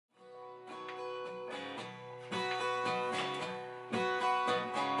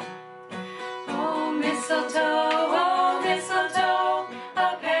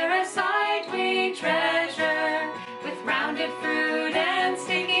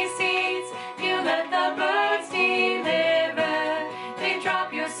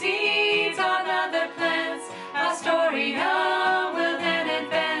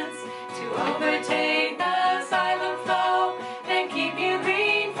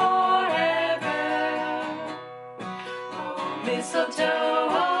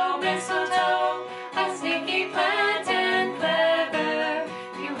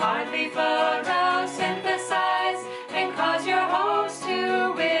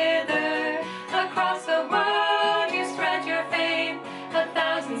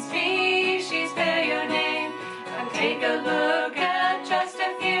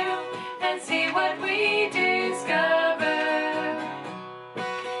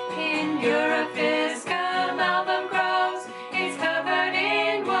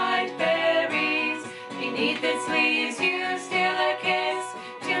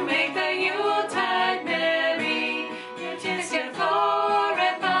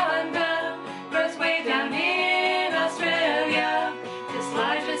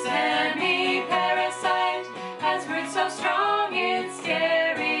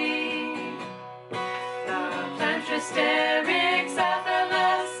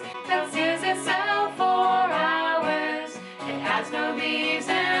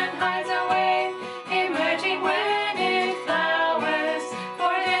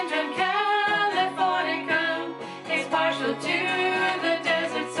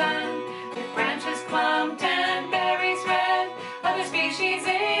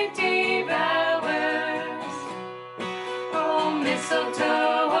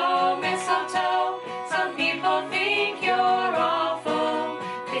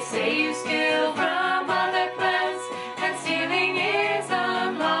say you steal from other plants, and stealing is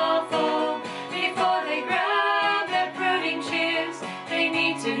unlawful. Before they grab their pruning shears, they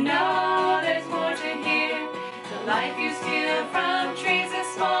need to know there's more to hear. The life you steal from trees is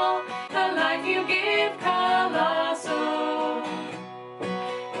small, the life you give colossal.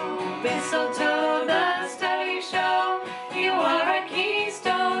 Mistletoe, the studies show you are a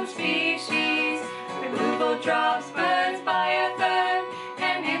keystone species. Removal drops birds by a third,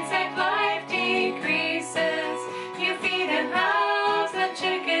 and insect life decreases. You feed and house the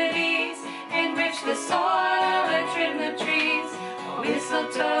chickadees, enrich the soil and trim the trees. Oh,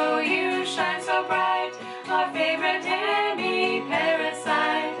 mistletoe, you shine so bright, our favorite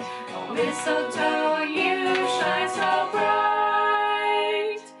hemiparasite. Oh, mistletoe, you shine so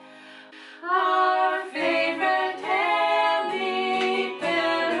bright. Our favorite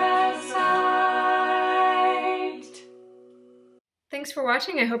hemiparasite. Thanks for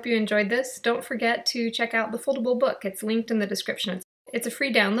watching. I hope you enjoyed this. Don't forget to check out the foldable book. It's linked in the description. It's a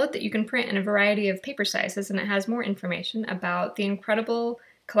free download that you can print in a variety of paper sizes, and it has more information about the incredible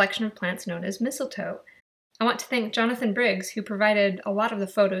collection of plants known as mistletoe. I want to thank Jonathan Briggs, who provided a lot of the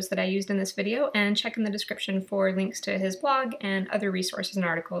photos that I used in this video, and check in the description for links to his blog and other resources and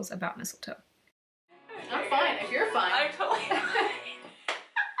articles about mistletoe. I'm fine, if you're fine. I'm totally fine.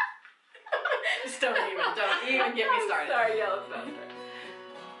 Just don't even get me started. Sorry, yeah, let's not start.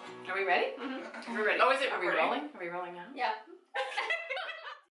 Are we ready? Mm-hmm. We're ready. Oh, is it Are we recording? rolling? Are we rolling now? Yeah.